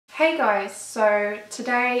Hey guys, so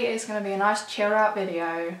today is going to be a nice chill out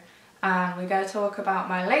video and we're going to talk about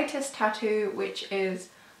my latest tattoo, which is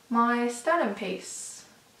my sternum piece,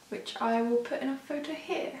 which I will put in a photo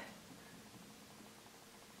here.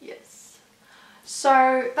 Yes.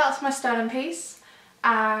 So that's my sternum piece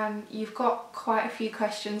and you've got quite a few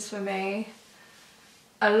questions for me,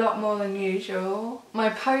 a lot more than usual. My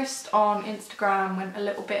post on Instagram went a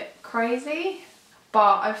little bit crazy,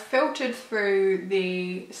 but I've filtered through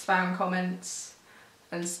the spam comments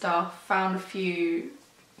and stuff, found a few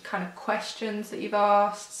kind of questions that you've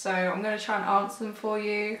asked, so I'm going to try and answer them for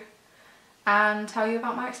you and tell you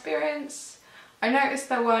about my experience. I noticed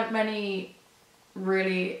there weren't many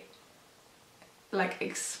really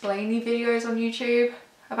explainy videos on YouTube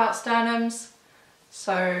about sternums,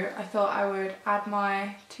 so I thought I would add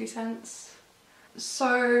my 2 cents.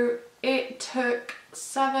 So it took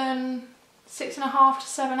 6.5 to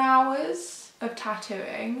 7 hours of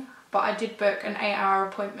tattooing, but I did book an 8-hour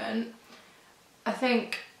appointment. I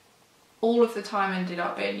think all of the time ended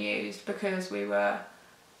up being used because we were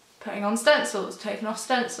putting on stencils, taking off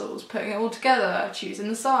stencils, putting it all together, choosing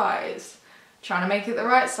the size, trying to make it the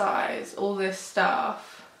right size, all this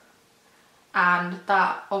stuff. And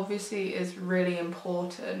that obviously is really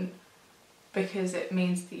important because it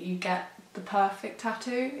means that you get the perfect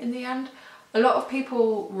tattoo in the end. A lot of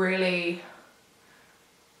people really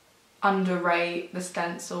underrate the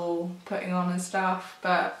stencil putting on and stuff,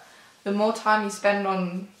 but the more time you spend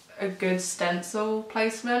on a good stencil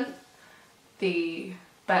placement, the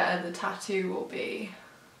better the tattoo will be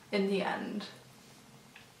in the end,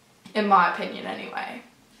 in my opinion anyway.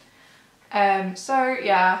 So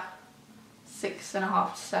yeah,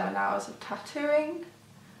 6.5 to 7 hours of tattooing.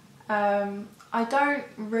 I don't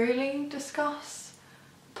really discuss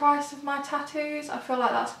the price of my tattoos. I feel like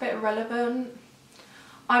that's a bit irrelevant.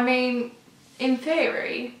 I mean, in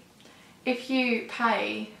theory, if you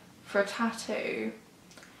pay for a tattoo,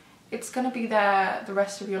 it's going to be there the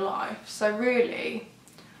rest of your life. So really,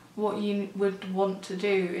 what you would want to do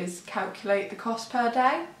is calculate the cost per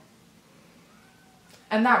day.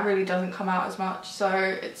 And that really doesn't come out as much, so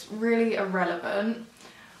it's really irrelevant.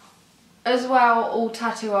 As well, all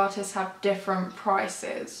tattoo artists have different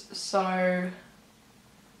prices, so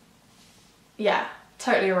yeah,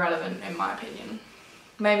 totally irrelevant in my opinion.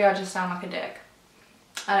 Maybe I just sound like a dick.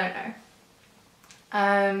 I don't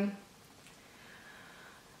know.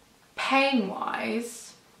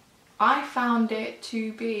 Pain-wise, I found it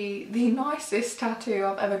to be the nicest tattoo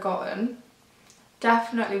I've ever gotten.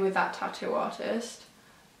 Definitely with that tattoo artist.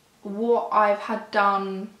 What I've had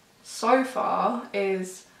done so far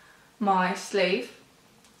is my sleeve,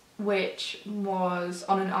 which was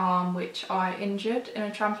on an arm which I injured in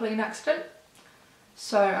a trampoline accident.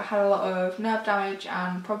 So I had a lot of nerve damage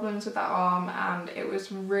and problems with that arm, and it was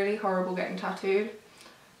really horrible getting tattooed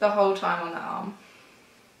the whole time on that arm.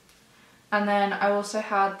 And then I also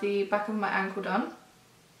had the back of my ankle done,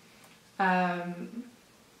 kind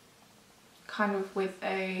of with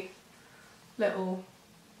a little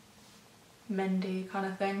mendy kind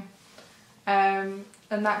of thing. And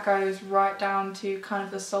that goes right down to kind of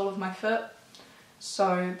the sole of my foot.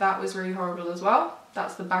 So that was really horrible as well.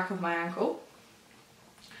 That's the back of my ankle.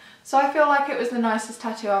 So I feel like it was the nicest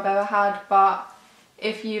tattoo I've ever had, but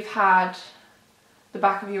if you've had the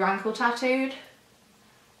back of your ankle tattooed,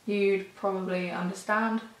 you'd probably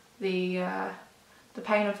understand the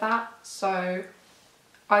pain of that. So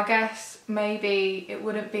I guess maybe it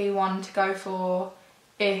wouldn't be one to go for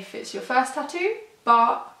if it's your first tattoo,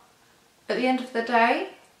 but at the end of the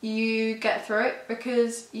day, you get through it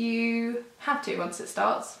because you have to once it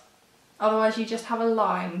starts. Otherwise you just have a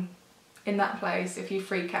line in that place if you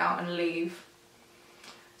freak out and leave.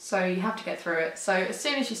 So you have to get through it. So as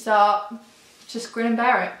soon as you start, just grin and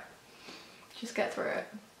bear it. Just get through it.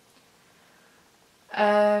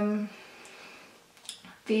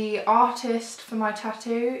 The artist for my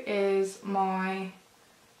tattoo is my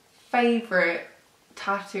favourite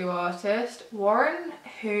tattoo artist, Warren,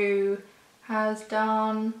 who has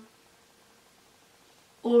done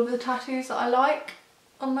all of the tattoos that I like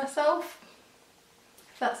on myself.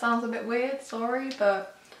 If that sounds a bit weird, sorry,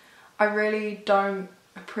 but I really don't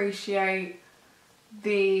appreciate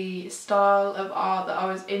the style of art that I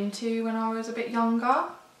was into when I was a bit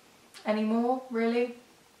younger anymore, really.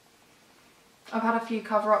 I've had a few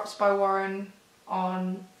cover-ups by Warren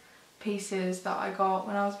on pieces that I got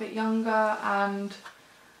when I was a bit younger, and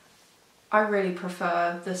I really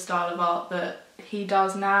prefer the style of art that he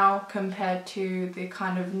does now compared to the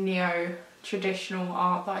kind of neo-traditional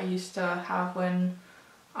art that I used to have when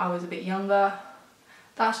I was a bit younger.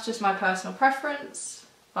 That's just my personal preference.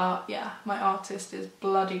 But yeah, my artist is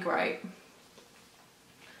bloody great.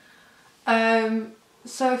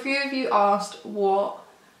 So a few of you asked what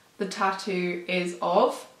the tattoo is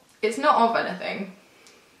of. It's not of anything.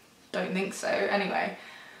 Don't think so. Anyway,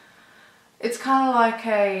 it's kind of like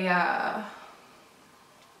a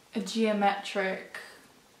geometric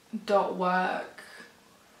dot work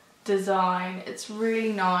design. It's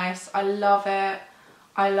really nice. I love it.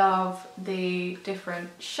 I love the different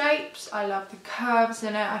shapes. I love the curves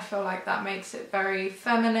in it. I feel like that makes it very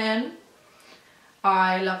feminine.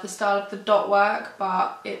 I love the style of the dot work,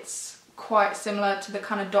 but it's quite similar to the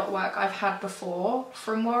kind of dot work I've had before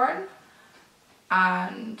from Warren,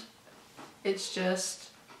 and it's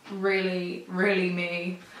just really, really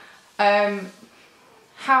me.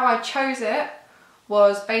 How I chose it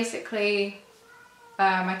was basically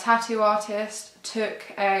my tattoo artist took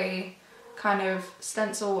a kind of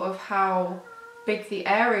stencil of how big the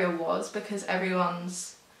area was, because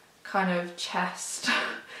everyone's kind of chest,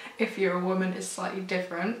 if you're a woman, is slightly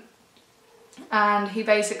different. And he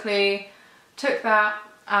basically took that,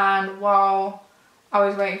 and while I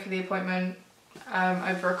was waiting for the appointment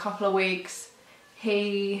over a couple of weeks,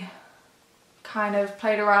 he kind of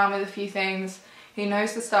played around with a few things. He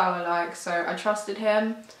knows the style I like, so I trusted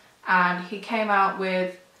him, and he came out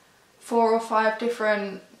with 4 or 5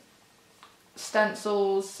 different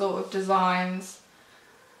stencils, sort of designs,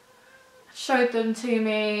 showed them to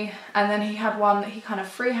me, and then he had one that he kind of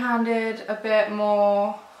freehanded a bit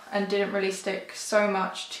more and didn't really stick so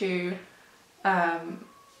much to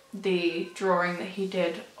the drawing that he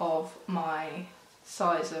did of my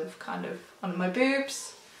size of kind of on my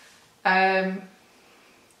boobs.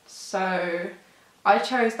 So I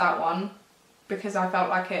chose that one because I felt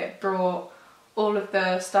like it brought all of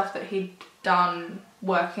the stuff that he'd done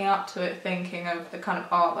working up to it, thinking of the kind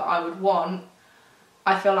of art that I would want.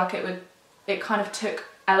 I feel like it kind of took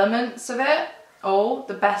elements of it, all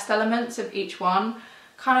the best elements of each one,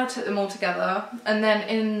 kind of took them all together, and then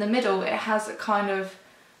in the middle it has a kind of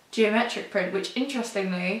geometric print, which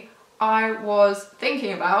interestingly I was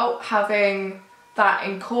thinking about having that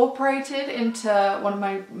incorporated into one of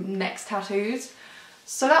my next tattoos,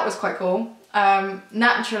 so that was quite cool.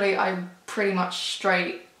 Naturally I pretty much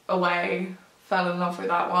straight away fell in love with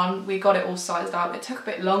that one. We got it all sized up. It took a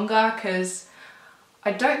bit longer because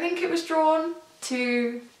I don't think it was drawn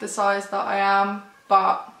to the size that I am,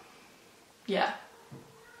 but yeah,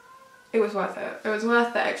 it was worth it. It was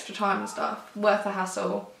worth the extra time and stuff, worth the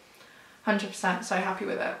hassle, 100%, so happy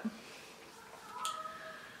with it.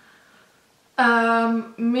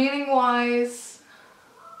 Meaning wise,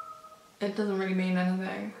 it doesn't really mean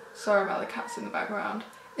anything. Sorry about the cats in the background.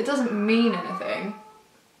 It doesn't mean anything.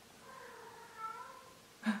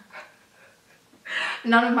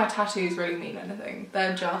 None of my tattoos really mean anything.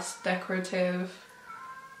 They're just decorative.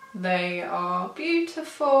 They are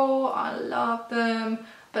beautiful, I love them,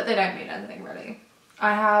 but they don't mean anything really.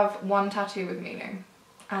 I have one tattoo with meaning,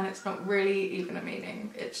 and it's not really even a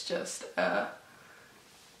meaning. It's just a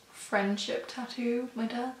friendship tattoo with my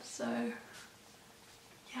dad, so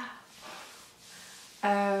yeah.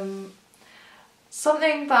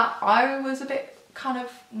 Something that I was a bit kind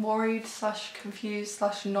of worried slash confused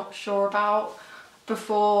slash not sure about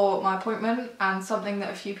before my appointment, and something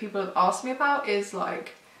that a few people have asked me about, is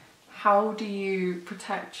like, how do you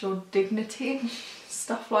protect your dignity?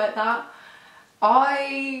 Stuff like that.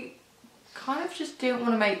 I kind of just didn't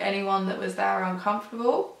want to make anyone that was there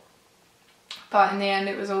uncomfortable, but in the end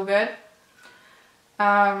it was all good.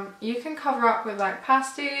 You can cover up with like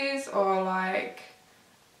pasties, or like,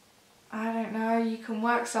 I don't know, you can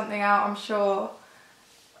work something out, I'm sure,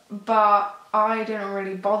 but I didn't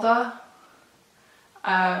really bother.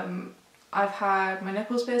 I've had my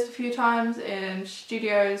nipples pierced a few times in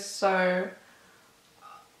studios, so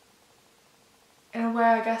in a way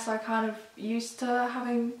I guess I kind of used to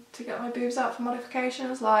having to get my boobs out for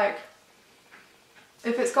modifications. Like,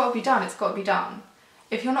 if it's got to be done, it's got to be done.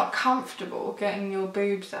 If you're not comfortable getting your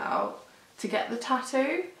boobs out to get the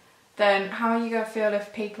tattoo, then how are you going to feel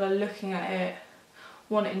if people are looking at it,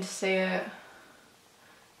 wanting to see it?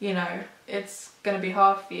 You know, it's going to be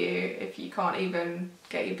hard for you if you can't even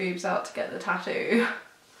get your boobs out to get the tattoo.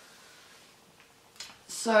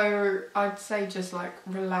 So I'd say just like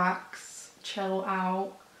relax, chill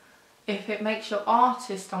out. If it makes your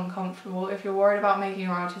artist uncomfortable, if you're worried about making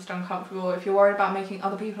your artist uncomfortable, if you're worried about making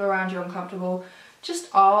other people around you uncomfortable, just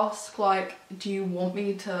ask, like, do you want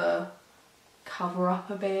me to cover up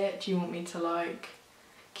a bit? Do you want me to like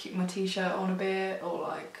keep my t-shirt on a bit? Or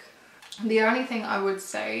like, the only thing I would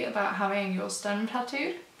say about having your sternum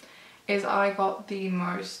tattooed is I got the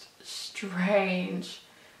most strange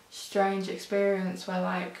strange experience where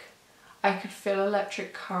like I could feel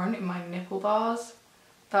electric current in my nipple bars.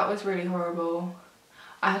 That was really horrible.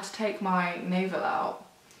 I had to take my navel out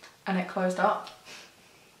and it closed up.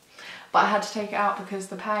 But I had to take it out because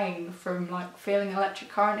the pain from like feeling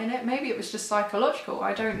electric current in it, maybe it was just psychological,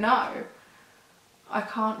 I don't know. I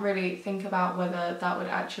can't really think about whether that would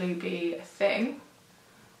actually be a thing,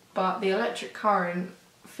 but the electric current,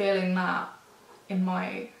 feeling that in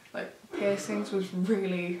my like piercings was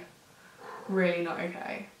really, really not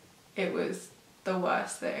okay. It was the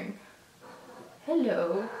worst thing.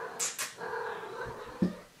 Hello.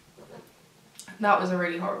 That was a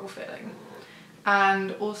really horrible feeling.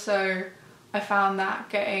 And also I found that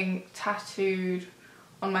getting tattooed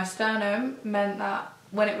on my sternum meant that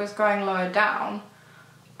when it was going lower down,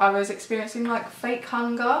 I was experiencing like fake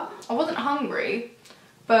hunger. I wasn't hungry,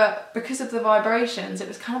 but because of the vibrations, it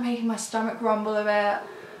was kind of making my stomach rumble a bit.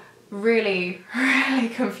 Really, really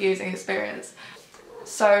confusing experience.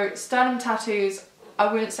 So sternum tattoos,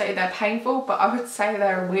 I wouldn't say they're painful, but I would say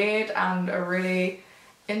they're weird and a really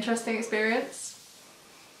interesting experience.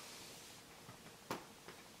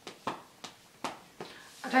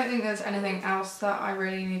 I don't think there's anything else that I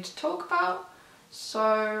really need to talk about,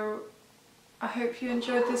 so I hope you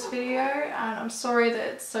enjoyed this video, and I'm sorry that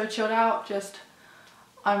it's so chilled out, just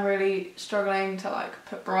I'm really struggling to like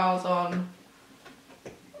put bras on.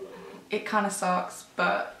 It kind of sucks,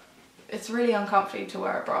 but it's really uncomfy to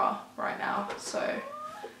wear a bra right now, so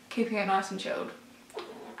keeping it nice and chilled.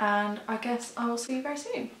 And I guess I will see you very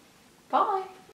soon. Bye!